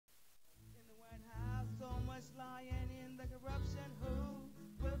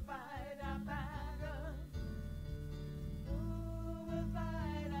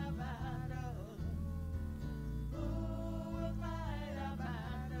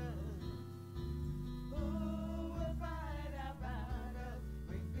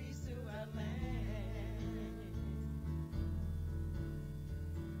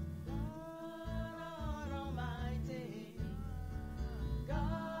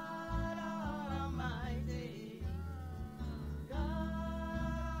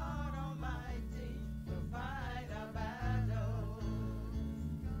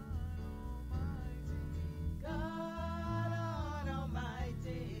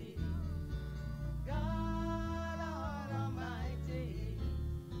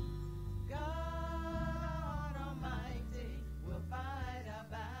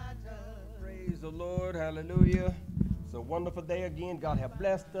Lord. Hallelujah. It's a wonderful day again. God have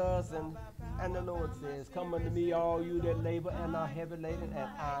blessed us. And the Lord says, come unto me, all you that labor and are heavy laden, and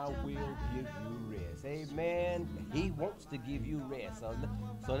I will give you rest. Amen. He wants to give you rest.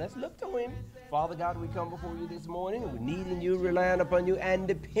 So let's look to him. Father God, we come before you this morning. We're needing you, relying upon you, and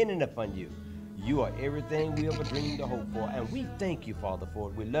depending upon you. You are everything we ever dreamed to hope for. And we thank you, Father, for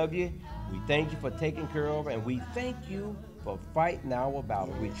it. We love you. We thank you for taking care of, and we thank you for fighting our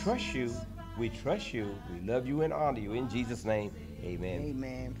battle. We trust you. We trust you. We love you and honor you. In Jesus' name, amen.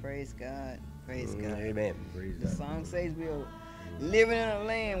 Amen. Praise God. Praise God. Amen. Praise The God. song says we are living in a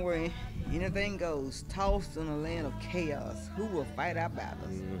land where anything goes, tossed in a land of chaos. Who will fight our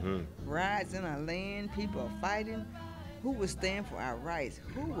battles? Riots in our land, people are fighting. Who will stand for our rights?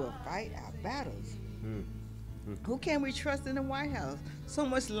 Who will fight our battles? Who can we trust in the White House? So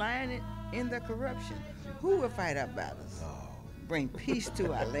much lying in the corruption. Who will fight our battles? Bring peace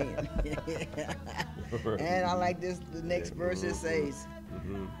to our land. And I like this, the next verse it says,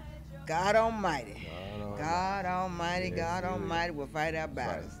 God Almighty, God Almighty will fight our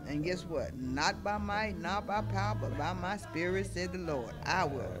battles. And guess what? Not by might, not by power, but by my spirit, said the Lord. I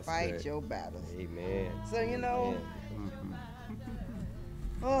will fight your battles. Amen. So, you know,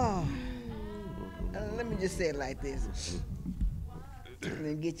 oh, let me just say it like this.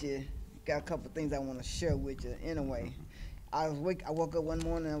 And got a couple things I want to share with you. Anyway, I woke up one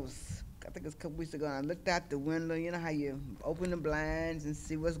morning, I think it was a couple weeks ago, and I looked out the window. You know how you open the blinds and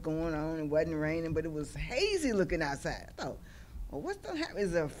see what's going on. It wasn't raining, but it was hazy looking outside. I thought, well, what's going to happen?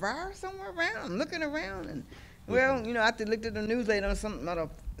 Is there a fire somewhere around? I'm looking around, and well, you know, after I looked at the news later on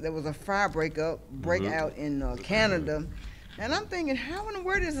there was a fire breakout in Canada. And I'm thinking, how in the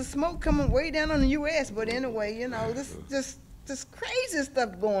world is the smoke coming way down on the U.S.? But anyway, you know, this just crazy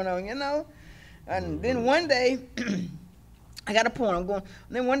stuff going on, you know. And then one day, I got a point.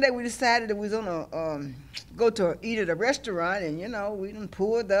 Then one day we decided that we was gonna go to eat at a restaurant, and you know, we done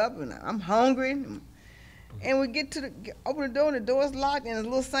pulled up, and I'm hungry, and we get to open the door, and the door's locked, and there's a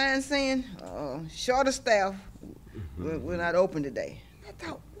little sign saying, "Short of staff, we're not open today." I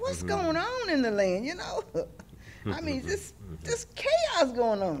thought, what's going on in the land, you know? I mean, just chaos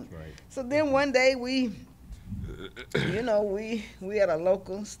going on. Right. So then one day we at a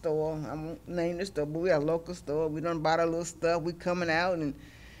local store. I won't name the store, but we at a local store. We done bought our little stuff. We coming out, and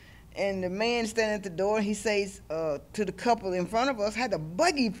the man standing at the door, he says to the couple in front of us, had a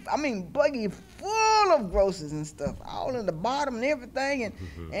buggy full of groceries and stuff, all in the bottom and everything.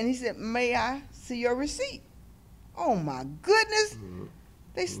 And he said, "May I see your receipt?" Oh my goodness!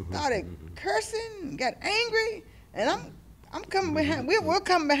 They started cursing, got angry, and I'm coming behind. We're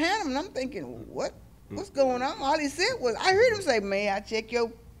coming behind him, and I'm thinking, what's going on? All he said was, I heard him say, "May I check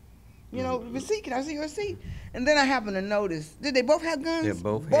your, receipt? Can I see your receipt?" And then I happened to notice, did they both have guns? Yeah,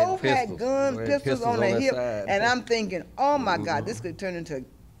 both had pistols on their hip. side. And I'm thinking, oh my God, this could turn into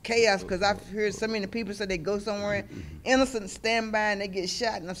chaos, because I've heard so many people say they go somewhere, innocent stand by, and they get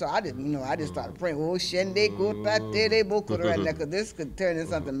shot. And so I just started praying, oh, shende because this could turn into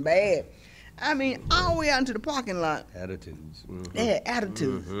something bad. I mean, all the way out into the parking lot. Attitudes. They had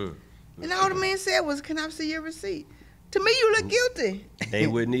attitudes. And all the man said was, "Can I see your receipt?" To me, you look guilty. They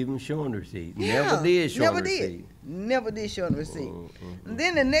wouldn't even show him the receipt. Yeah, Never did show him the receipt. Never did show him the receipt. And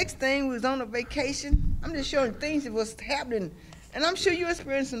then the next thing, we was on a vacation. I'm just showing things that was happening. And I'm sure you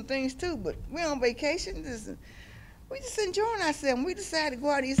experienced some things too, but we're on vacation. We just enjoying ourselves. We decided to go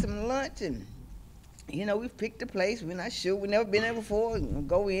out and eat some lunch, and we picked a place. We're not sure. We've never been there before. We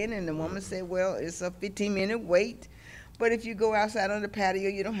go in, and the woman said, "Well, it's a 15-minute wait. But if you go outside on the patio,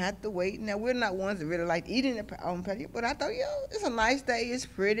 you don't have to wait." Now, we're not ones that really like eating on the patio, but I thought, it's a nice day. It's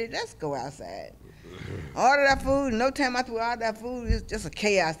pretty. Let's go outside. Order that food. No time after we order that food, it's just a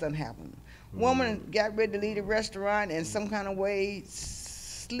chaos done happened. Woman got ready to leave the restaurant, and some kind of way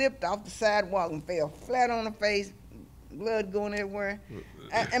slipped off the sidewalk and fell flat on her face, blood going everywhere.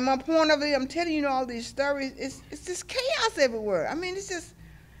 And my point of it, I'm telling you all these stories, it's just chaos everywhere. I mean, it's just,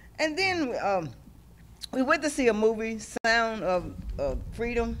 and then we went to see a movie, Sound of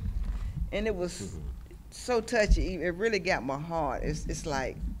Freedom, and it was so touchy. It really got my heart. It's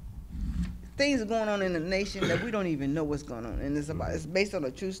like things are going on in the nation that we don't even know what's going on, and it's based on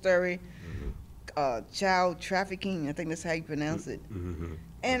a true story. Child trafficking, I think that's how you pronounce it.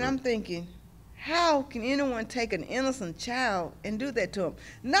 And I'm thinking, how can anyone take an innocent child and do that to him?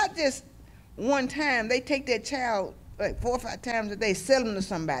 Not just one time. They take that child like 4 or 5 times a day, sell them to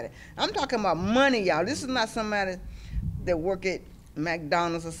somebody. I'm talking about money, y'all. This is not somebody that work at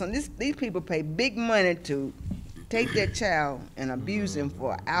McDonald's or something. These people pay big money to take their child and abuse him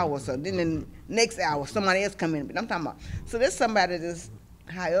for an hour or so. Then the next hour, somebody else come in. But I'm talking about, so there's somebody that's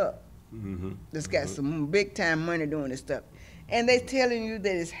high up that's got some big time money doing this stuff, and they telling you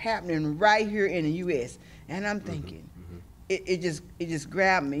that it's happening right here in the U.S. And I'm thinking, it just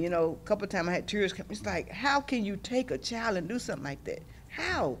grabbed me. You know, a couple of times I had tears come. It's like, how can you take a child and do something like that?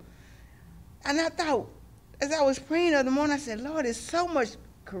 How? And I thought, as I was praying the other morning, I said, Lord, there's so much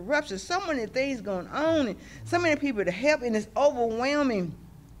corruption, so many things going on, and so many people to help, and it's overwhelming.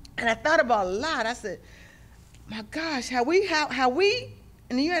 And I thought about a lot. I said, my gosh, how we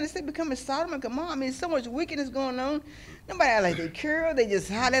in the United States becoming Sodom and Gomorrah? I mean, so much wickedness going on. Nobody act like they care. They just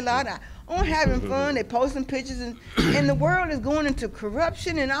holler loud on having fun. They posting pictures, and the world is going into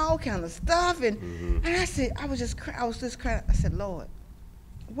corruption and all kind of stuff. And I said, I was just crying. I said, Lord,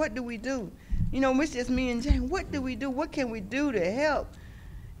 what do we do? You know, it's just me and Jane. What do we do? What can we do to help?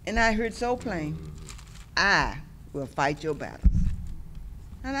 And I heard so plain, I will fight your battles.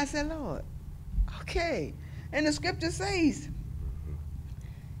 And I said, Lord, okay. And the scripture says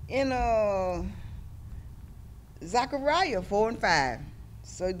in Zechariah 4:5,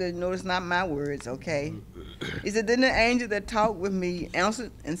 so they know it's not my words, okay? He said, then the angel that talked with me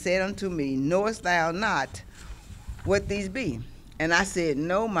answered and said unto me, knowest thou not what these be? And I said,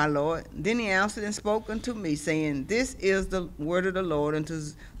 no, my Lord. Then he answered and spoke unto me, saying, this is the word of the Lord unto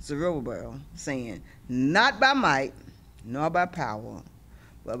Zerubbabel, saying, not by might, nor by power,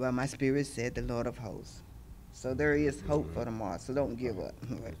 but by my spirit, said the Lord of hosts. So there is hope for tomorrow, so don't give up.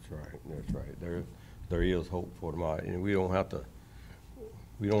 That's right. There is hope for tomorrow, and we don't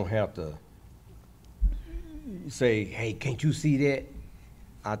have to say, hey, can't you see that?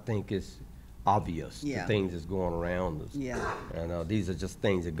 I think it's obvious, the things that's going around us. And these are just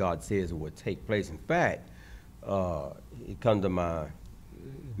things that God says would take place. In fact, it comes to my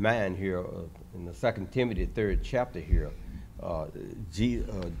mind here in the 2 Timothy 3rd chapter here.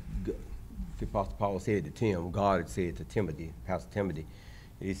 The Apostle Paul said to Tim, God had said to Timothy, Pastor Timothy,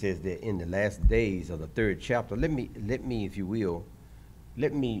 he says that in the last days of the 3rd chapter, let me, if you will,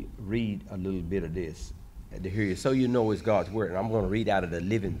 let me read a little bit of this to hear you, so you know it's God's word. And I'm going to read out of the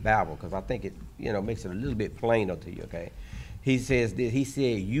Living Bible because I think it, makes it a little bit plainer to you, okay? He says this, he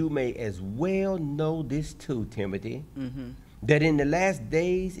said, you may as well know this too, Timothy, that in the last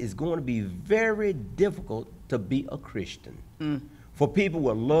days it's going to be very difficult to be a Christian. For people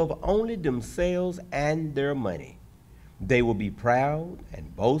will love only themselves and their money. They will be proud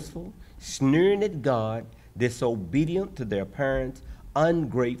and boastful, sneering at God, disobedient to their parents,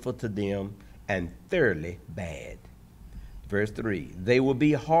 ungrateful to them, and thoroughly bad. Verse 3, they will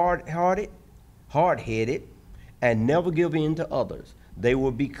be hard-headed, and never give in to others. They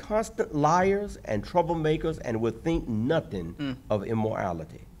will be constant liars and troublemakers and will think nothing of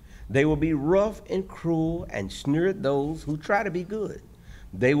immorality. They will be rough and cruel and sneer at those who try to be good.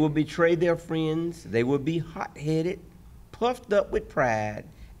 They will betray their friends. They will be hot-headed, puffed up with pride,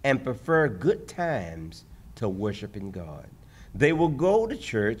 and prefer good times to worshiping God. They will go to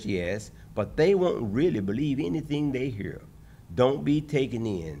church, yes, but they won't really believe anything they hear. Don't be taken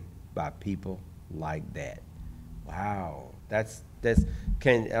in by people like that. Wow, I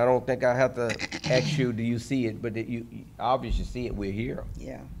don't think I have to ask you, do you see it? But you obviously see it. We're here.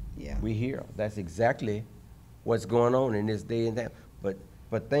 Yeah. We're here. That's exactly what's going on in this day and that.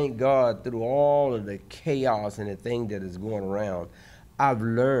 But thank God, through all of the chaos and the thing that is going around, I've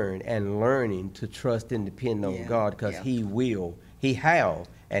learned and learning to trust and depend on God, because He has,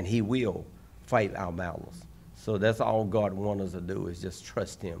 and He will fight our battles. So that's all God wants us to do, is just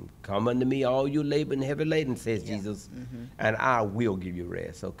trust Him. Come unto me, all you labor and heavy laden, says Jesus, and I will give you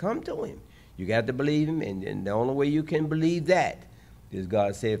rest. So come to Him. You got to believe Him, and the only way you can believe that is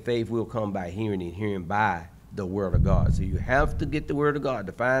God said faith will come by hearing, and hearing by the Word of God. So you have to get the Word of God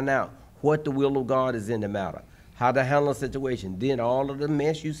to find out what the will of God is in the matter, how to handle a situation. Then all of the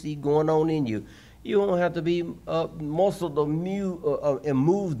mess you see going on in you, you don't have to be muscled or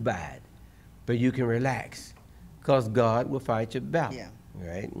moved by it, but you can relax, because God will fight your battle.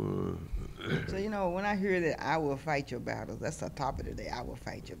 Right? So, when I hear that I will fight your battles, that's the topic of the day, I will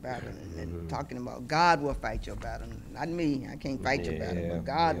fight your battle. And talking about God will fight your battle. Not me, I can't fight your battle, but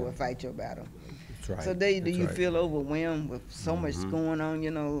God will fight your battle. That's right. So do you feel overwhelmed with so much going on,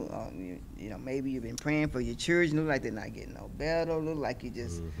 maybe you've been praying for your children, look like they're not getting no better, look like you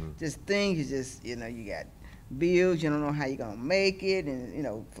just things, you got bills, you don't know how you're going to make it,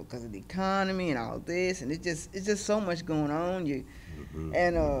 and, because of the economy and all this, and it's just so much going on.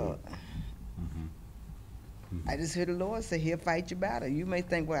 I just heard the Lord say He'll fight your battle. You may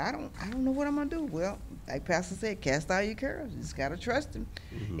think, well, I don't know what I'm going to do. Well, like Pastor said, cast all your cares. You just got to trust Him.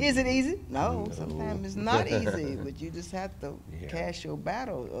 Is it easy? No, sometimes it's not easy, but you just have to cast your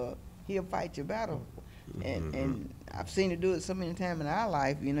battle. He'll fight your battle. And I've seen it do it so many times in our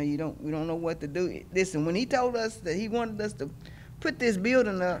life. You know, we don't know what to do. Listen, when he told us that he wanted us to put this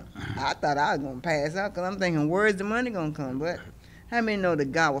building up, I thought I was gonna pass out because I'm thinking, where's the money gonna come? But how many know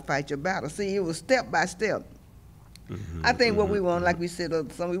that God will fight your battle? See, it was step by step. I think what we want, like we said,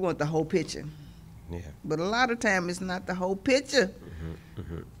 we want the whole picture. Yeah. But a lot of time it's not the whole picture.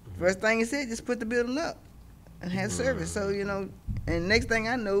 First thing he said, just put the building up and have service. So, you know, and next thing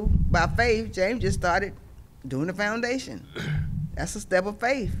I know, by faith, James just started doing the foundation. That's a step of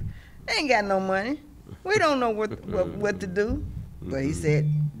faith. They ain't got no money. We don't know what to do. But he said,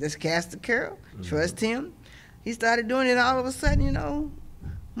 just cast the care, trust him. He started doing it all of a sudden, you know,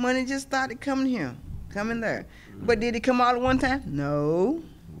 money just started coming here, coming there. But did it come all at one time? No.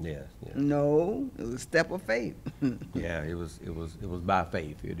 Yeah. No, it was a step of faith. Yeah, it was by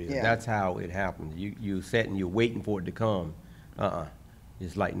faith. It is. Yeah. That's how it happened. You sat and you're waiting for it to come.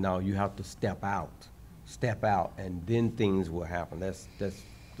 It's like, no, you have to step out, and then things will happen. That's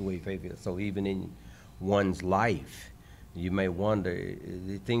the way faith is. So even in one's life, you may wonder,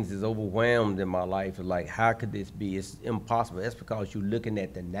 things is overwhelmed in my life. Like, how could this be? It's impossible. That's because you're looking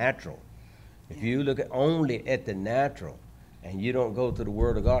at the natural. If you look only at the natural, and you don't go to the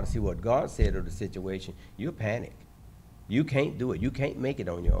Word of God to see what God said of the situation, you'll panic. You can't do it. You can't make it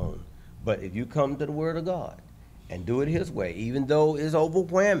on your own. But if you come to the Word of God and do it His way, even though it's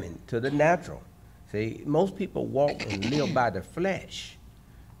overwhelming to the natural. See, most people walk and live by the flesh,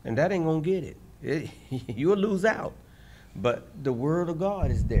 and that ain't gonna get it. You'll lose out. But the Word of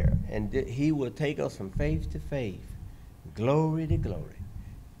God is there, and He will take us from faith to faith, glory to glory.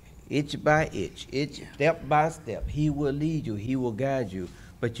 Inch by inch, step by step. He will lead you. He will guide you.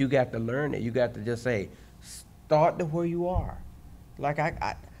 But you got to learn it. You got to just say, start to where you are. Like,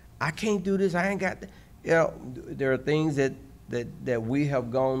 I can't do this. I ain't got you know, there are things that we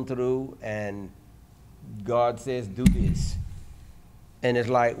have gone through, and God says, do this. And it's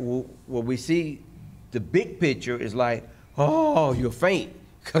like, well, we see the big picture is like, oh, you're faint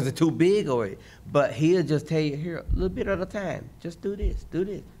because it's too big already. But He'll just tell you, here, a little bit at a time. Just do this, do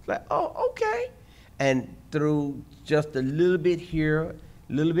this. It's like, oh, okay. And through just a little bit here,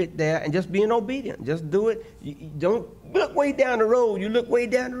 a little bit there, and just being obedient. Just do it. You don't look way down the road. You look way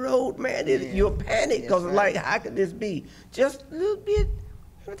down the road, man, you'll panic because, like, how could this be? Just a little bit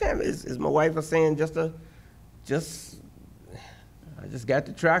at a time. As my wife was saying, I just got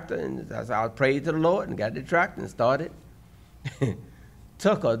the tractor, and I prayed to the Lord and got the tractor and started.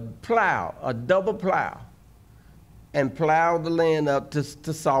 Took a plow, a double plow, and plowed the land up to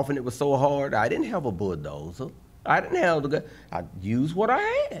soften. It was so hard. I didn't have a bulldozer. I didn't have I used what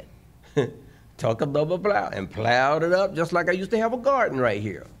I had. Took a double plow and plowed it up just like I used to have a garden right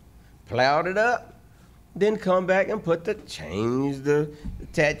here. Plowed it up, then come back and change the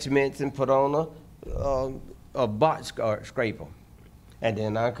attachments and put on a box scraper. And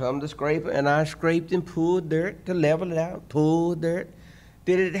then I come to scraper, and I scraped and pulled dirt to level it out, pulled dirt.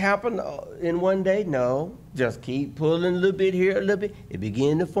 Did it happen in one day? No. Just keep pulling a little bit here, a little bit. It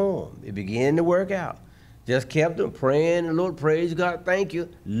began to form. It began to work out. Just kept on praying, and Lord, praise God, thank you.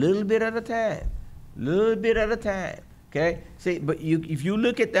 Little bit at a time. Little bit at a time. Okay? See, but if you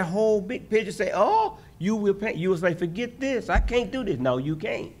look at the whole big picture, say, oh, you will say, forget this. I can't do this. No, you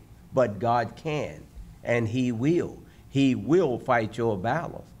can't. But God can, and He will. He will fight your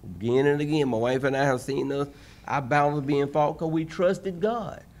battles. Again and again, my wife and I have seen our battles being fought because we trusted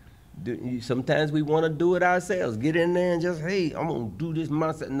God. Sometimes we want to do it ourselves. Get in there and just, hey, I'm going to do this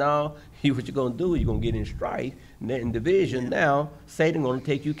myself. No, what you're going to do is you're going to get in strife and division. Now, Satan's going to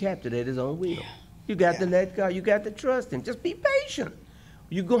take you captive at his own will. You got to let God. You got to trust Him. Just be patient.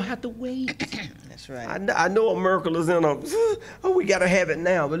 You're going to have to wait. That's right. I know a miracle is in them. Oh, we got to have it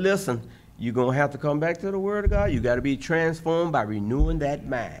now. But listen, you're going to have to come back to the Word of God. You got to be transformed by renewing that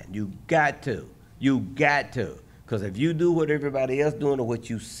mind. You got to. You got to. Because if you do what everybody else doing or what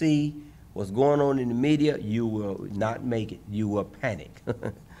you see, what's going on in the media, you will not make it. You will panic.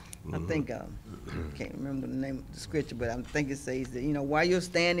 I think, I can't remember the name of the scripture, but I think it says that, you know, while you're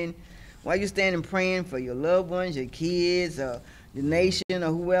standing praying for your loved ones, your kids, or your nation,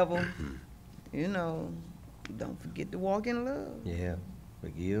 or whoever, you know, don't forget to walk in love. Yeah.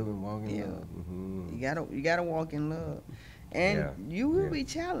 Forgive and walk in love. Mm-hmm. You gotta walk in love. And you will be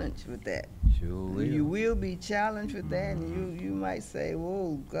challenged with that. Sure will. You will be challenged with that, and you might say,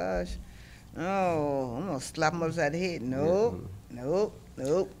 "Whoa, gosh, oh, I'm gonna slap him upside the head." Nope.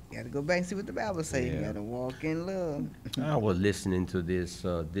 You gotta go back and see what the Bible says. You gotta walk in love. I was listening to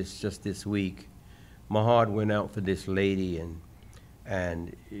this week. My heart went out for this lady,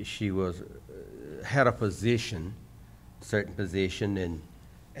 and she had a position, certain position,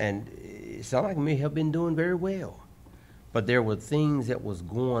 and it sounded like may have been doing very well. But there were things that was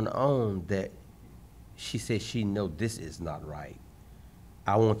going on that she said she know this is not right.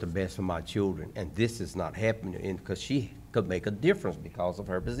 I want the best for my children, and this is not happening because she could make a difference because of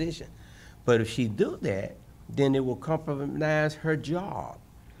her position. But if she do that, then it will compromise her job.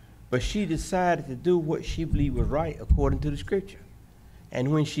 But she decided to do what she believed was right according to the scripture.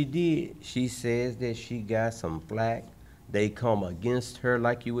 And when she did, she says that she got some flack. They come against her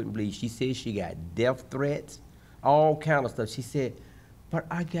like you wouldn't believe. She said she got death threats, all kind of stuff. She said, but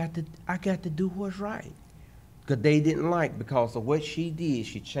I got to do what's right. Because they didn't like, because of what she did,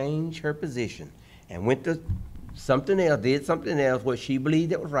 she changed her position and went to something else, did something else, what she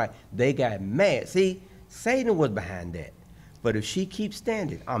believed that was right. They got mad. See, Satan was behind that. But if she keeps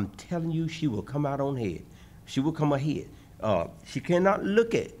standing, I'm telling you, she will come out on head. She will come ahead. She cannot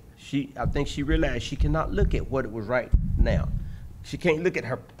look at, I think she realized she cannot look at what it was right now. She can't look at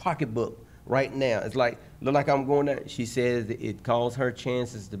her pocketbook right now. It's like, look like I'm going there. She says it caused her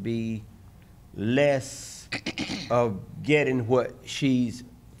chances to be less of getting what she's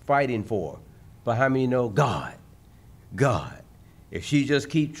fighting for. But how many know God? If she just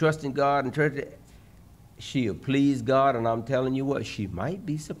keep trusting God and trusting, she'll please God, and I'm telling you what, she might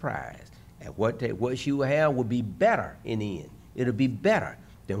be surprised at what she will have will be better in the end. It'll be better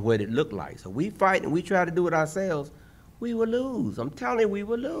than what it looked like. So we fight and we try to do it ourselves, we will lose. I'm telling you, we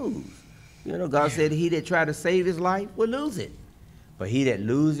will lose. You know, God said he that try to save his life will lose it. But he that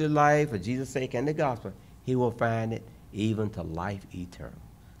loses his life for Jesus' sake and the gospel, he will find it even to life eternal.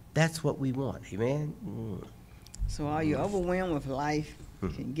 That's what we want, amen? So are you overwhelmed with life?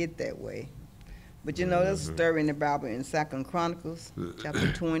 Can get that way. But you know, there's a story in the Bible in 2 Chronicles,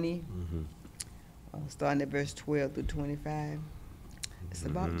 chapter 20, starting at verse 12 through 25. It's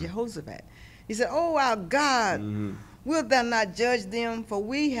about Jehoshaphat. He said, "Oh, our God, wilt thou not judge them? For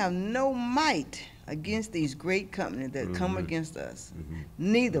we have no might against these great companies that come against us.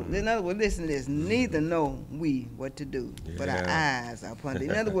 Neither," in other words, listen to this, "neither know we what to do, but our eyes are upon thee."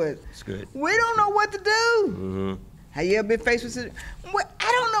 In other words, we don't know what to do. Have you ever been faced with it?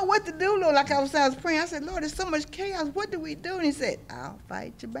 I don't know what to do, Lord. Like I was praying, I said, "Lord, there's so much chaos. What do we do?" And he said, "I'll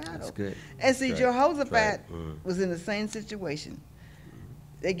fight your battle." That's good. And see, Jehoshaphat was in the same situation.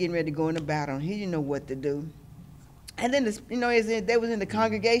 They're getting ready to go into battle, and he didn't know what to do. And then, you know, they was in the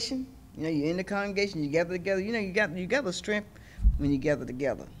congregation. You know, you're in the congregation, you gather together. You know, you gather strength when you gather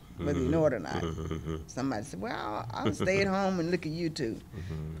together, whether you know it or not. Somebody said, "Well, I'll stay at home and look at YouTube."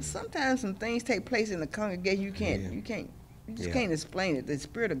 But sometimes some things take place in the congregation you just can't explain it. The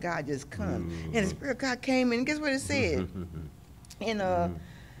Spirit of God just comes. And the Spirit of God came in, and guess what it said? In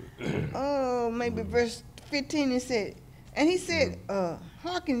maybe verse 15, it said, and he said,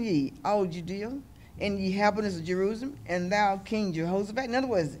 "Hearken ye, all Judea, and ye inhabitants of Jerusalem, and thou King Jehoshaphat." In other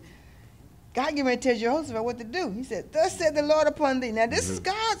words, God getting ready to tell Jehoshaphat what to do. He said, "Thus said the Lord upon thee." Now this is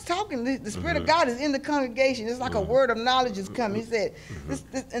God's talking. The Spirit of God is in the congregation. It's like a word of knowledge is coming. He said,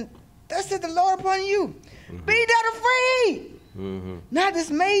 and "Thus said the Lord upon you, be not afraid, not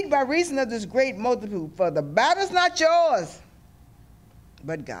dismayed by reason of this great multitude, for the battle's not yours,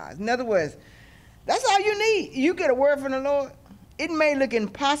 but God's." In other words, that's all you need. You get a word from the Lord. It may look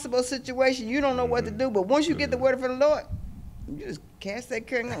impossible situation. You don't know what to do, but once you get the word from the Lord, you just cast that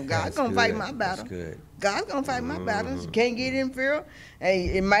curtain on. God's going to fight my battle. God's going to fight my battles. You can't get interfered.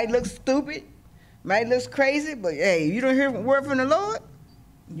 Hey, it might look stupid, might look crazy, but hey, you don't hear a word from the Lord,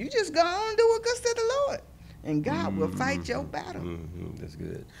 you just go on and do what God said the Lord, and God will fight your battle. That's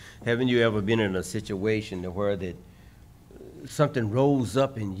good. Haven't you ever been in a situation where that something rose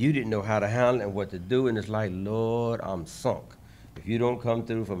up and you didn't know how to handle it and what to do, and it's like, "Lord, I'm sunk. If you don't come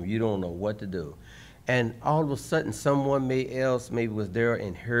through for me, you don't know what to do." And all of a sudden, someone maybe was there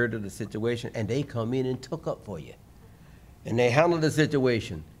and heard of the situation, and they come in and took up for you. And they handled the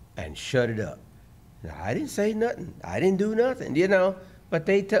situation and shut it up. Now, I didn't say nothing. I didn't do nothing, you know. But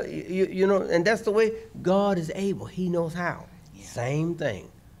they tell you know, and that's the way God is able. He knows how. Same thing.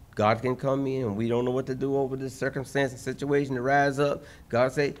 God can come in, and we don't know what to do over this circumstance and situation to rise up.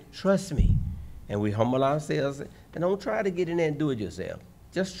 God say, "Trust me." And we humble ourselves, and don't try to get in there and do it yourself.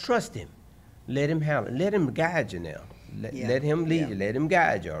 Just trust him. Let him handle it. Let him guide you now. Let him lead you. Let him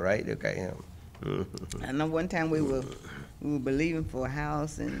guide you, all right? Okay. I know one time we were believing for a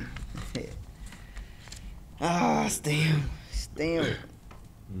house, and Stan,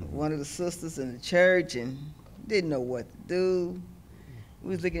 one of the sisters in the church, and didn't know what to do.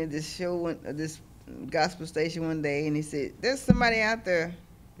 We was looking at this show, this gospel station one day, and he said, "There's somebody out there."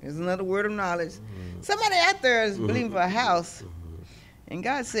 There's another word of knowledge. Somebody out there is believing for a house, and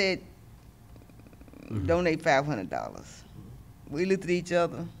God said, "Donate $500." We looked at each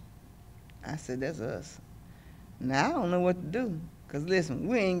other. I said, that's us. Now, I don't know what to do. Because, listen,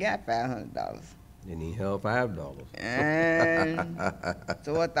 we ain't got $500. Didn't even have $5. And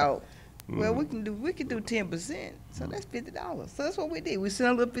so I thought, well, we can do 10%. So that's $50. So that's what we did. We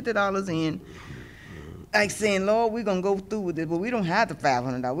sent a little $50 in. Like saying, Lord, we're going to go through with this, but we don't have the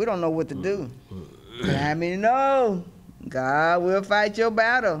 $500. We don't know what to do. But I mean, no, God will fight your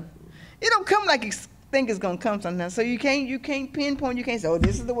battle. It don't come like you think it's gonna come sometimes. So you can't pinpoint. You can't say, oh,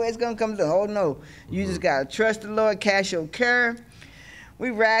 this is the way it's gonna come. Oh no, you just gotta trust the Lord, cast your care.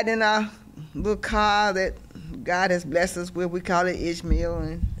 We ride in our little car that God has blessed us with. We call it Ishmael,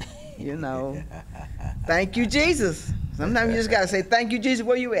 and you know, thank you, Jesus. Sometimes you just gotta say, thank you, Jesus.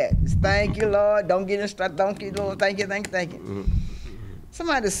 Where you at? Just thank you, Lord. Don't get instructed. Don't get Lord. Thank you, thank you, thank you.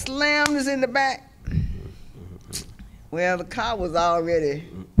 Somebody slammed us in the back. Well, the car was already,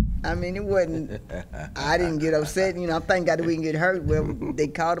 I mean, it wasn't, I didn't get upset. You know, I thank God that we didn't get hurt. Well, they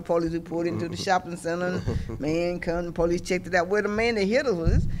called the police, we pulled into the shopping center. Man come, the police checked it out. Well, the man that hit us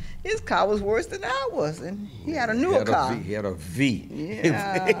was, his car was worse than ours. And he had a newer car. He had a V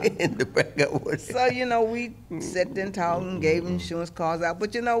Yeah. in the back of it. So, you know, we sat there and talked and gave insurance cards out.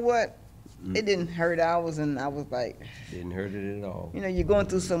 But you know what? It didn't hurt ours, and I was like, Didn't hurt it at all. you know, you're going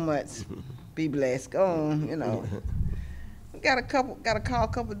through so much. Be blessed. Go on, you know. Got a call a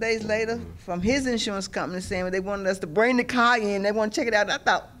couple of days later from his insurance company saying they wanted us to bring the car in. They want to check it out. And I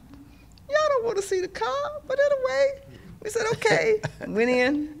thought, y'all don't want to see the car, but anyway, we said okay. Went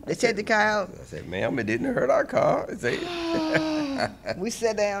in. They checked the car out. I said, ma'am, it didn't hurt our car. We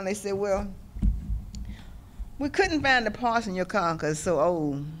sat down. They said, well, we couldn't find the parts in your car because it's so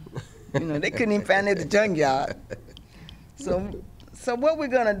old. You know, they couldn't even find it at the junkyard. So what we're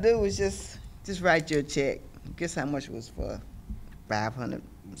gonna do is just write you a check. Guess how much it was for? $500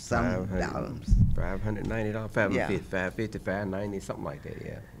 some dollars. $590, Yeah. $550, $590, something like that.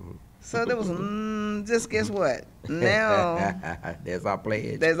 Yeah. So there was just guess what? Now There's our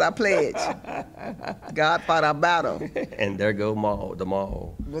pledge. there's our pledge. God fought our battle. And there go the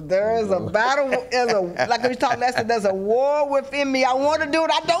mall. But there is a battle. Like we talked last time. There's a war within me. I want to do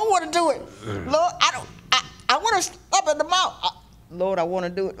it. I don't want to do it. Lord, I want to stop at the mall. Lord, I want to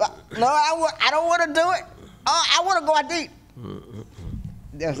do it. No, I don't want to do it. I want to go out to eat.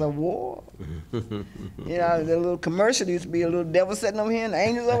 There's a war. You know, the little commercial used to be a little devil sitting over here and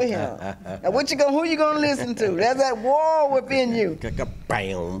angels over here. Now, who you gonna listen to? There's that war within you.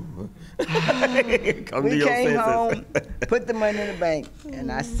 Bam. We came home, put the money in the bank, and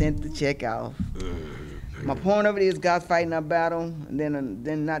I sent the check off. My point of it is God's fighting our battle. And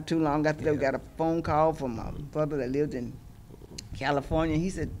then not too long after that, we got a phone call from my brother that lived in California. He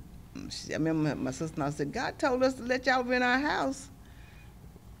said, I remember my sister-in-law said, God told us to let y'all rent our house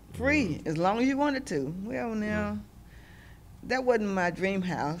free as long as you wanted to. Well, now, that wasn't my dream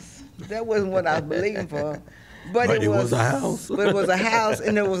house. That wasn't what I was believing for. But it was a house. But it was a house,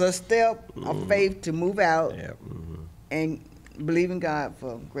 and it was a step of faith to move out and believe in God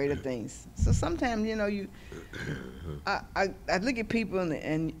for greater things. So sometimes, you know, I look at people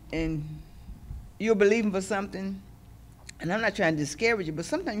and you're believing for something. And I'm not trying to discourage you, but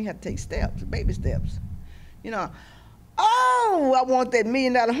sometimes you have to take steps, baby steps. You know, I want that $1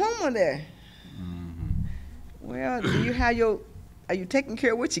 million home there. Well, are you taking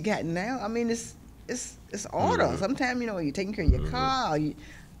care of what you got now? I mean, it's order. Sometimes, you know, you're taking care of your car,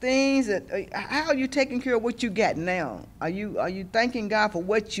 how are you taking care of what you got now? Are you thanking God for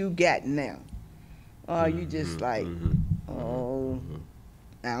what you got now? Or are you just like,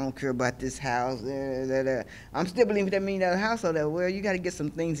 I don't care about this house. I'm still believing that $1 million house. So that, well, you got to get some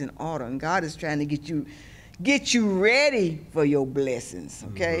things in order, and God is trying to get you ready for your blessings.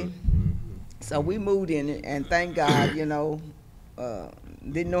 Okay. So we moved in, and thank God, you know,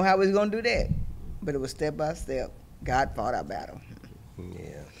 didn't know how we was gonna do that, but it was step by step. God fought our battle.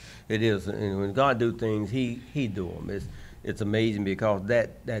 Yeah, it is. And when God do things, He do them. It's amazing because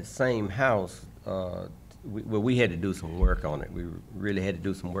that same house. We had to do some work on it. We really had to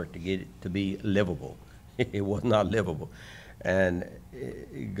do some work to get it to be livable. It was not livable. And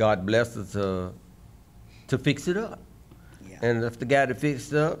God blessed us to fix it up. Yeah. And if the guy that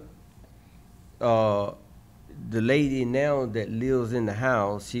fixed it up, the lady now that lives in the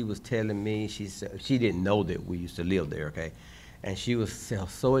house, she was telling me, she said, she didn't know that we used to live there, okay? And she was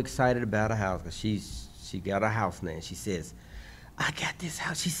so excited about her house because she got a house now. And she says, I got this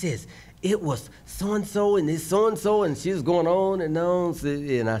house. She says, it was so-and-so and this so-and-so, and she was going on and on.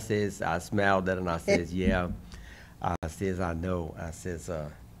 And I smiled at her and I says, yeah. I says, I know. I says,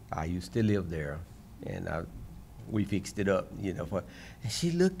 I used to live there, and we fixed it up, you know. And she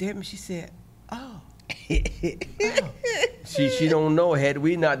looked at me, she said, oh. She she don't know. Had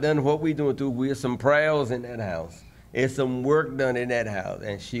we not done what we doing through, we're some prayers in that house. It's some work done in that house,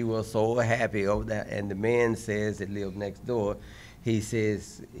 and she was so happy over that. And the man says that lived next door,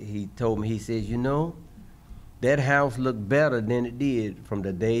 he told me, he says, you know, that house looked better than it did from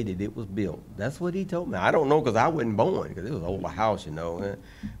the day that it was built. That's what he told me. I don't know because I wasn't born, because it was an old house, you know.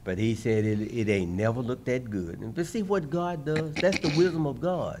 But he said it ain't never looked that good. But see what God does? That's the wisdom of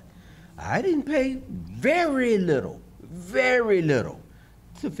God. I didn't pay very little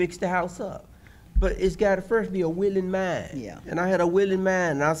to fix the house up. But it's got to first be a willing mind. Yeah. And I had a willing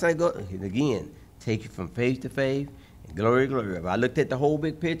mind. And I said, go, and again, take it from faith to faith. Glory, glory. If I looked at the whole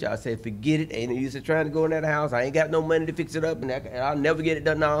big picture, I said, forget it. Ain't no use of trying to go in that house. I ain't got no money to fix it up, and I'll never get it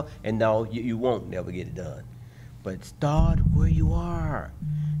done now. And no, you won't never get it done. But start where you are.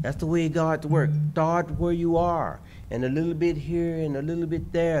 That's the way God works. Start where you are. And a little bit here and a little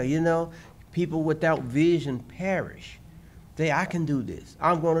bit there, you know. People without vision perish. Say, I can do this.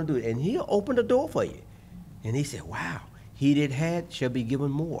 I'm going to do it. And he'll open the door for you. And he said, wow, he that had shall be given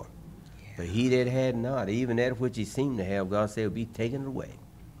more. But he that had not, even that which he seemed to have, God said will be taken away.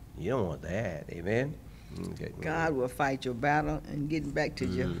 You don't want that, amen? Okay. God will fight your battle. And getting back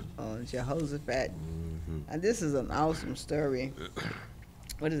to Jehoshaphat, and this is an awesome story.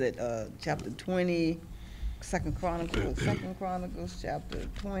 What is it? Chapter 20, Second Chronicles, chapter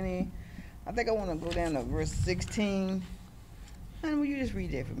 20. I think I want to go down to verse 16. And will you just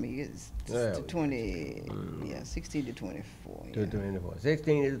read that for me? It's to 20, 16 to 24. Yeah. 24.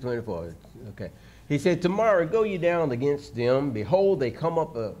 16 to 24. Okay. He said, tomorrow go ye down against them. Behold, they come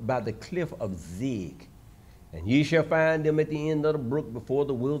up by the cliff of Zig. And ye shall find them at the end of the brook before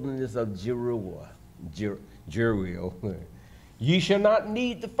the wilderness of Jeruel. Ye shall not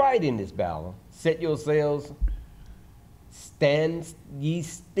need to fight in this battle. Set yourselves, stand ye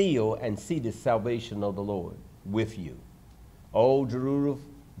still, and see the salvation of the Lord with you. O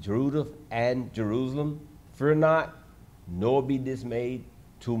Jerusalem and Jerusalem, fear not, nor be dismayed.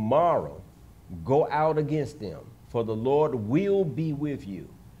 Tomorrow go out against them, for the Lord will be with you.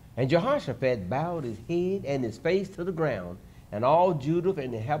 And Jehoshaphat bowed his head and his face to the ground, and all Judah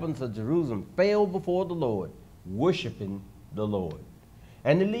and the inhabitants of Jerusalem fell before the Lord, worshiping the Lord.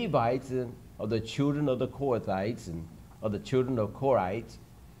 And the Levites of the children of the Kohathites and of the children of Korites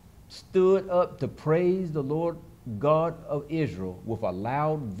stood up to praise the Lord God of Israel with a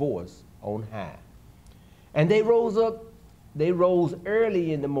loud voice on high. And they rose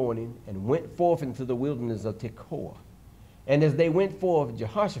early in the morning and went forth into the wilderness of Tekoa. And as they went forth,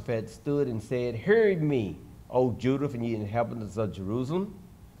 Jehoshaphat stood and said, hear me, O Judah and ye inhabitants of Jerusalem.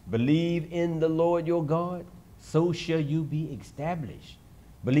 Believe in the Lord your God, so shall you be established.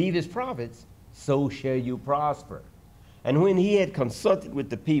 Believe his prophets, so shall you prosper. And when he had consulted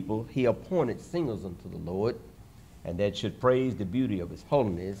with the people, he appointed singers unto the Lord, and that should praise the beauty of his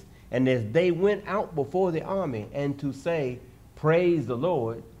holiness. And as they went out before the army, and to say, praise the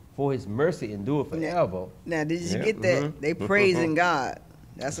Lord, for his mercy endure forever. Now did you get that? They praising God.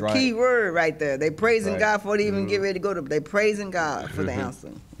 That's a key word right there. They praising God before they even get ready to go to. They praising God for the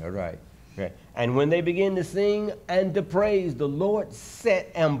answer. All right. Okay. And when they began to sing and to praise, the Lord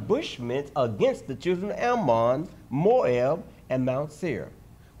set ambushments against the children of Ammon, Moab, and Mount Seir,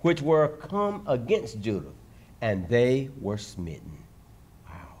 which were come against Judah, and they were smitten.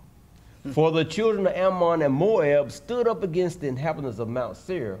 Wow. For the children of Ammon and Moab stood up against the inhabitants of Mount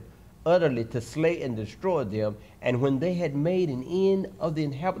Seir, utterly to slay and destroy them. And when they had made an end of the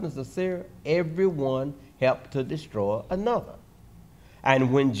inhabitants of Seir, every one helped to destroy another.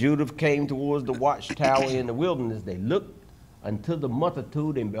 And when Judah came towards the watchtower in the wilderness, they looked unto the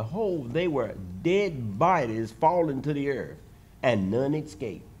multitude, and behold, they were dead bodies fallen to the earth, and none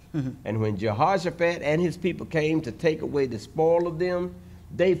escaped. And when Jehoshaphat and his people came to take away the spoil of them,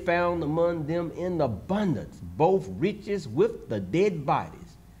 they found among them in abundance both riches with the dead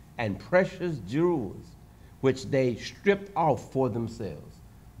bodies and precious jewels, which they stripped off for themselves,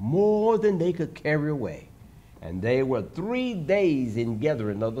 more than they could carry away. And they were 3 days in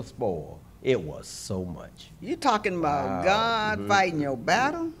gathering of the spoil. It was so much. You talking about God fighting your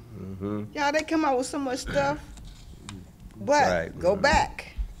battle? Y'all, they come out with so much stuff. But go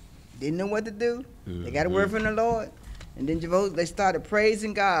back. Didn't know what to do. They got a word from the Lord. And then they started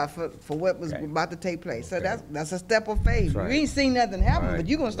praising God for what was about to take place. So that's a step of faith. You ain't seen nothing happen, but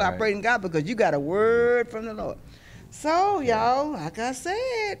you're going to start praising God because you got a word from the Lord. So, y'all, like I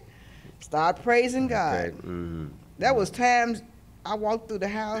said, start praising God. There was times I walked through the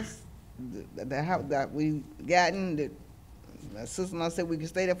house that we gotten. My sister-in-law said we could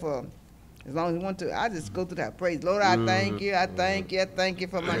stay there for As long as you want to, I just go through that. Praise Lord, I thank you, I thank you, I thank you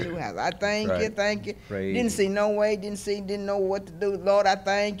for my new house. I thank you, thank you. Praise Didn't see no way, didn't know what to do. Lord, I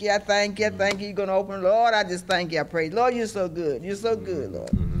thank you, I thank you, I thank you. You're gonna open. Lord, I just thank you, I praise. Lord, you're so good,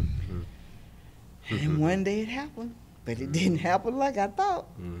 Lord. And one day it happened, but it didn't happen like I thought.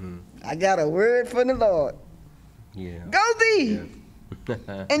 I got a word from the Lord. Yeah. Go thee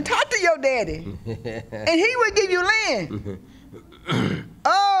and talk to your daddy, and he will give you land.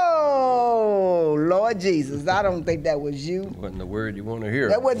 Oh, Lord Jesus, I don't think that was you. Wasn't the word you want to hear.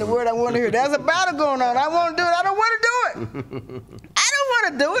 That wasn't the word I want to hear. There's a battle going on. I want to do it. I don't want to do it. I don't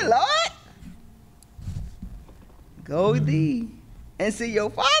want to do it, Lord. Go thee and see your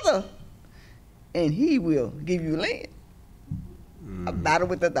father, and he will give you land. I battled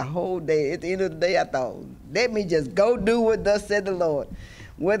with it the whole day. At the end of the day, I thought, let me just go do what thus said the Lord.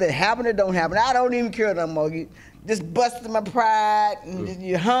 Whether it happen or don't happen, I don't even care no more. You just busting my pride, and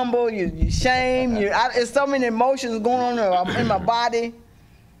you're humble, you're shame. There's so many emotions going on in my body.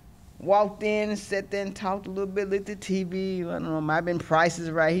 Walked in and sat there and talked a little bit, looked at TV. I don't know, might have been Prices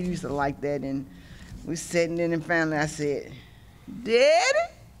Right. He used to like that. And we sitting in and finally I said, Daddy,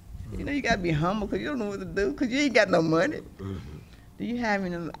 you know you got to be humble because you don't know what to do because you ain't got no money. Do you have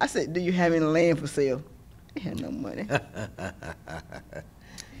any? I said, do you have any land for sale? I had no money.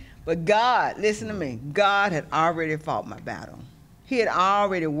 But God, listen to me, God had already fought my battle. He had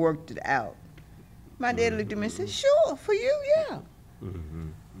already worked it out. My daddy looked at me and said, sure, for you, yeah.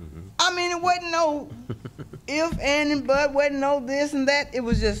 I mean, it wasn't no if, and, but, wasn't no this and that. It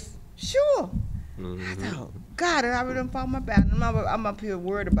was just, sure. I thought, God had already fought my battle. I'm up here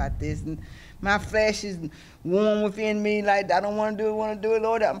worried about this. And my flesh is warm within me, like, I don't want to do it,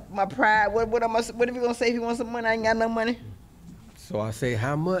 Lord. My pride, what if he going to say if he wants some money? I ain't got no money. So I say,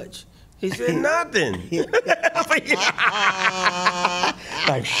 how much? He said, nothing.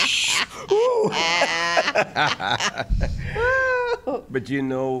 Like, But you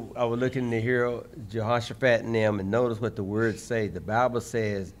know, I was looking to hear Jehoshaphat and them, and notice what the words say. The Bible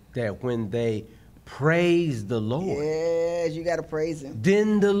says that when they praise the Lord, yes, you got to praise him.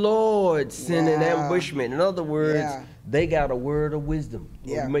 Then the Lord sent an ambushment. In other words, they got a word of wisdom.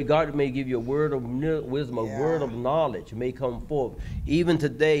 God may give you a word of wisdom, a word of knowledge may come forth. Even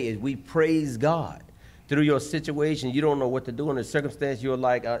today, as we praise God through your situation, you don't know what to do in a circumstance. You're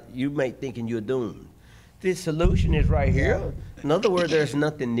like, you may thinking you're doomed. The solution is right here. In other words, there's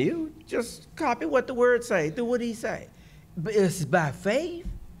nothing new. Just copy what the word say. Do what he say. But it's by faith.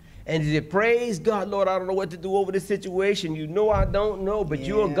 And you praise God, Lord, I don't know what to do over this situation. You know I don't know, but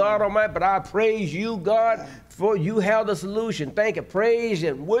you are God Almighty. But I praise you, God, for you have the solution. Thank you, praise you,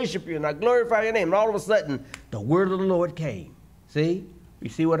 and worship you, and I glorify your name. And all of a sudden, the word of the Lord came. See? You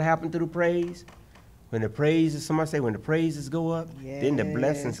see what happened through the praise? When the praises, somebody say, when the praises go up, then the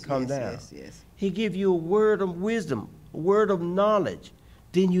blessings come down. He give you a word of wisdom, a word of knowledge.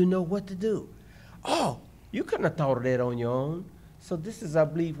 Then you know what to do. Oh, you couldn't have thought of that on your own. So this is, I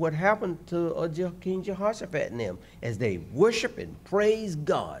believe, what happened to King Jehoshaphat and them. As they worship and praise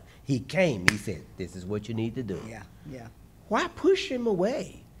God, he came. He said, this is what you need to do. Why push him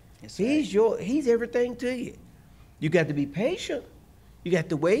away? He's everything to you. You got to be patient. You got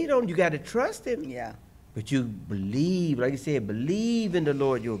to wait on him. You got to trust him. But you believe, like you said, believe in the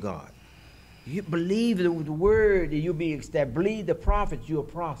Lord your God. You believe the word that you'll be established. Believe the prophets, you'll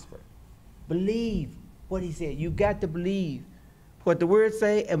prosper. Believe what he said. You got to believe what the word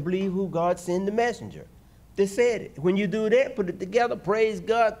say and believe who God sent the messenger. They said it. When you do that, put it together, praise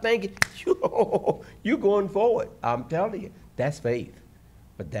God, thank you. You're going forward. I'm telling you, that's faith.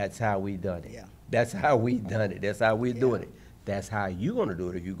 But that's how we done it. That's how we done it. That's how we're doing it. That's how you're going to do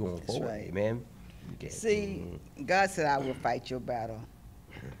it if you're going forward. Right. Amen. Okay. See, God said, I will fight your battle.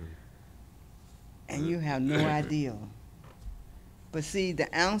 And you have no idea. But see,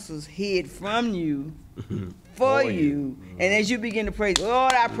 the answers hid from you for you. And as you begin to praise,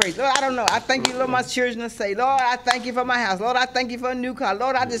 Lord, I praise. Lord, I don't know. I thank you, Lord, my children say, Lord, I thank you for my house. Lord, I thank you for a new car.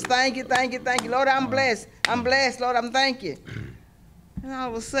 Lord, I just thank you, thank you, thank you. Lord, I'm blessed. I'm blessed. Lord, I'm thank you. And all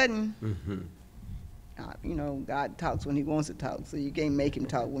of a sudden, you know, God talks when he wants to talk, so you can't make him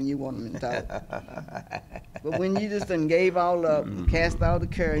talk when you want him to talk. But when you just done gave all up, and cast all the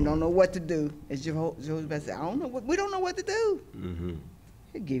care, and don't know what to do, as Jehoshaphat said, I don't know what, we don't know what to do.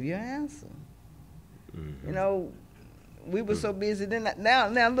 He'll give you an answer. You know, we were so busy then.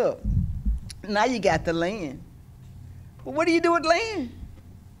 Now look, now you got the land. But what do you do with land?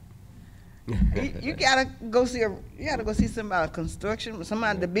 You gotta go see somebody construction,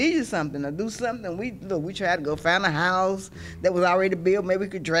 somebody to build you something or do something. We tried to go find a house that was already built. Maybe we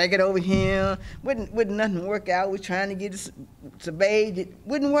could drag it over here. Wouldn't nothing work out. We're trying to get it surveyed. It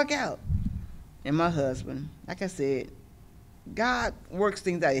wouldn't work out. and my husband, like I said, God works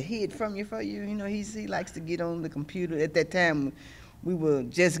things out hid from you for you. You know, he likes to get on the computer. At that time, we were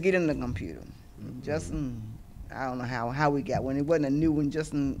just getting the computer. Justin, I don't know how we got one. It wasn't a new one.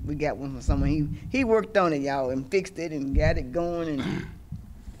 Justin, we got one from someone. He worked on it, y'all, and fixed it and got it going. And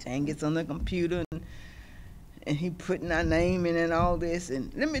Tang gets on the computer, and he putting our name in and all this.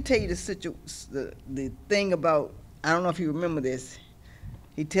 And let me tell you the thing about, I don't know if you remember this.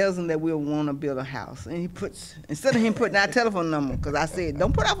 He tells them that we'll want to build a house. And he puts, instead of him putting our telephone number, because I said,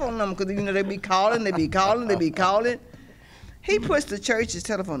 don't put our phone number, because, you know, they be calling. He puts the church's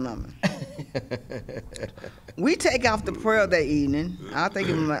telephone number. We take off the prayer that evening. I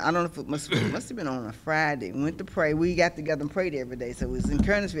don't know if it must have been on a Friday. Went to pray. We got together and prayed every day. So it was in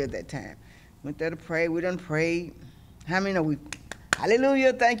Kernersville at that time. Went there to pray. We done prayed. How many know we,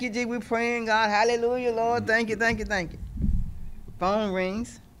 hallelujah, thank you, G. We praying, God, hallelujah, Lord, thank you. Phone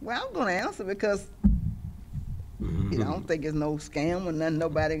rings. Well, I'm going to answer because I don't think it's no scam or nothing.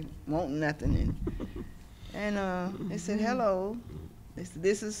 Nobody want nothing. And they said, hello. They said,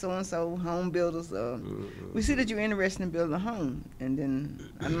 this is so-and-so, home builders. We see that you're interested in building a home. And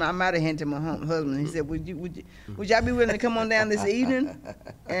then I might have hinted to my husband. He said, would y'all be willing to come on down this evening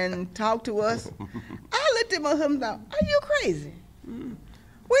and talk to us? I looked at my husband and thought, are you crazy?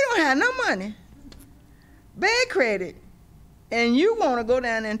 We don't have no money, bad credit, and you want to go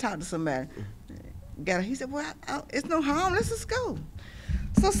down there and talk to somebody. He said, well, it's no harm. Let's just go.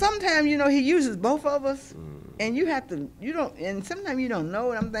 So sometimes, you know, he uses both of us, and and sometimes you don't know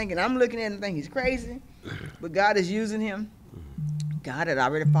what I'm thinking. I'm looking at him and think he's crazy, but God is using him. God had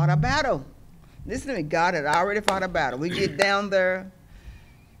already fought a battle. Listen to me, God had already fought a battle. We get down there.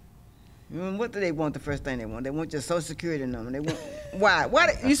 What do they want? The first thing they want? They want your Social Security number. They want why?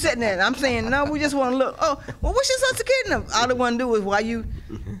 Why you sitting there? And I'm saying no. We just want to look. Oh, well, what's your Social Security number? All they want to do is why you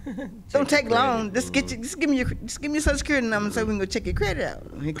don't take long. Just give me your Social Security number so we can go check your credit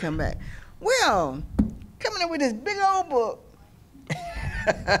out when he come back. Well, coming up with this big old book,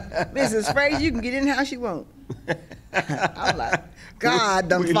 Mrs. Fraser, you can get in the house you want. I'm like, God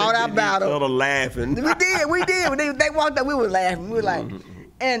done fought our battle. We started laughing. We did. They walked up. We were laughing. We were like.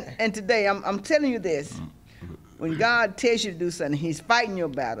 And today, I'm telling you this. When God tells you to do something, he's fighting your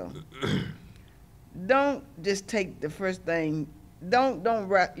battle. Don't just take the first thing.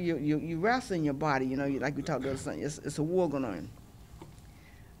 You wrestle in your body, you know, like we talked about something. It's a war going on.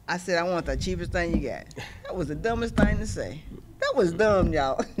 I said, I want the cheapest thing you got. That was the dumbest thing to say. That was dumb,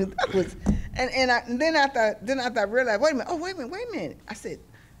 y'all. That was, and then I thought, realized, wait a minute. I said,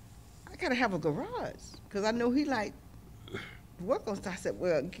 I gotta have a garage, because I know he like, work on stuff. I said,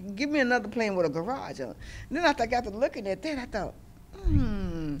 well, give me another plane with a garage on. And then after I got to looking at that, I thought,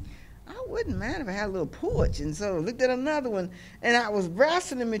 I wouldn't mind if I had a little porch. And so I looked at another one, and I was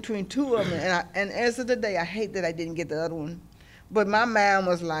wrestling between two of them. And as of today, I hate that I didn't get the other one. But my mind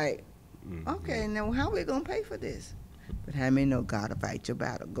was like, okay, now how are we going to pay for this? But how many know God will fight your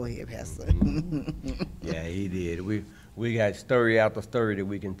battle? Go ahead, Pastor. Yeah, he did. We got story after story that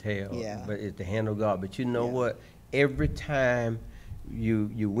we can tell. Yeah. But it's the hand of God. But you know what? Every time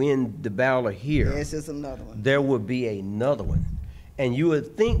you win the battle here, yes, there's another one. There will be another one. And you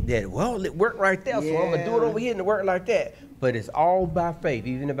would think that, well, it worked right there, so I'm going to do it over here and it work like that. But it's all by faith,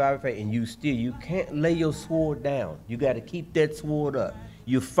 even by faith. And you can't lay your sword down. You got to keep that sword up.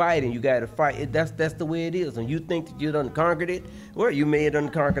 You're fighting, you got to fight. That's the way it is. And you think that you done conquered it, well, you may have done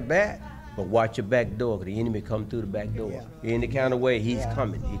conquered that. But watch your back door, because the enemy come through the back door. Yeah. Any kind of way, he's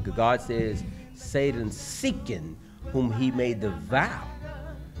coming. God says, Satan seeking whom he may devour.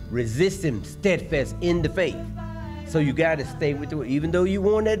 Resist him steadfast in the faith. So you got to stay with it, even though you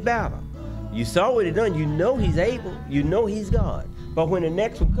won that battle. You saw what he done. You know he's able. You know he's God. But when the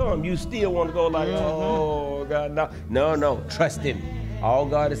next one comes, you still want to go like, oh, God, no. No. Trust him. All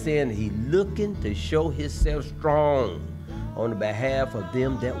God is saying, he's looking to show himself strong on the behalf of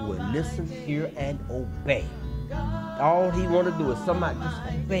them that will listen, hear, and obey. All he want to do is somebody just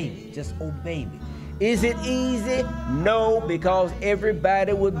obey me. Just obey me. Is it easy? No, because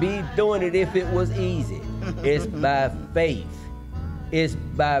everybody would be doing it if it was easy. It's by faith. It's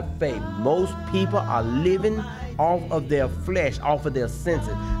by faith. Most people are living off of their flesh, off of their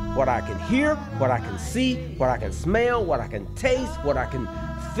senses. What I can hear, what I can see, what I can smell, what I can taste, what I can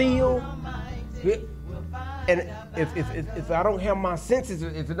feel. And if I don't have my senses,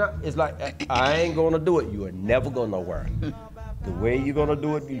 it's like, I ain't gonna do it. You are never going nowhere. The way you're gonna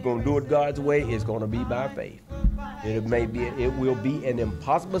do it, you're gonna do it God's way, it's gonna be by faith. It will be an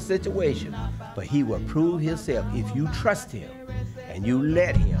impossible situation, but he will prove himself if you trust him and you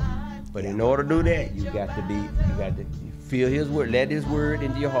let him. But in order to do that, you got to be feel his word. Let his word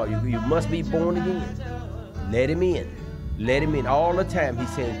into your heart. You must be born again. Let him in. Let him in all the time.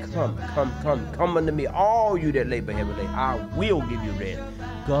 He's saying, come unto me, all you that labor heavy laden. I will give you rest.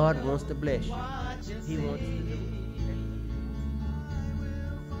 God wants to bless you. He wants to do it.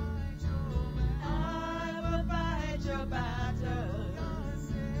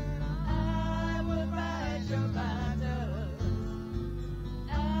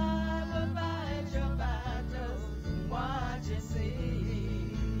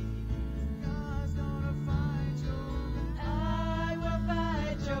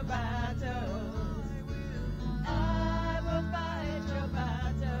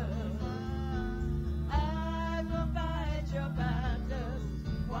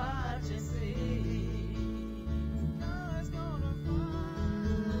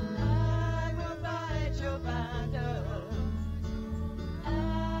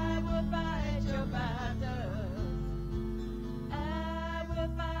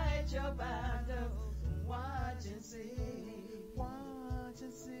 Watch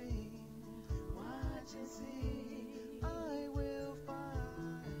and see, watch and see.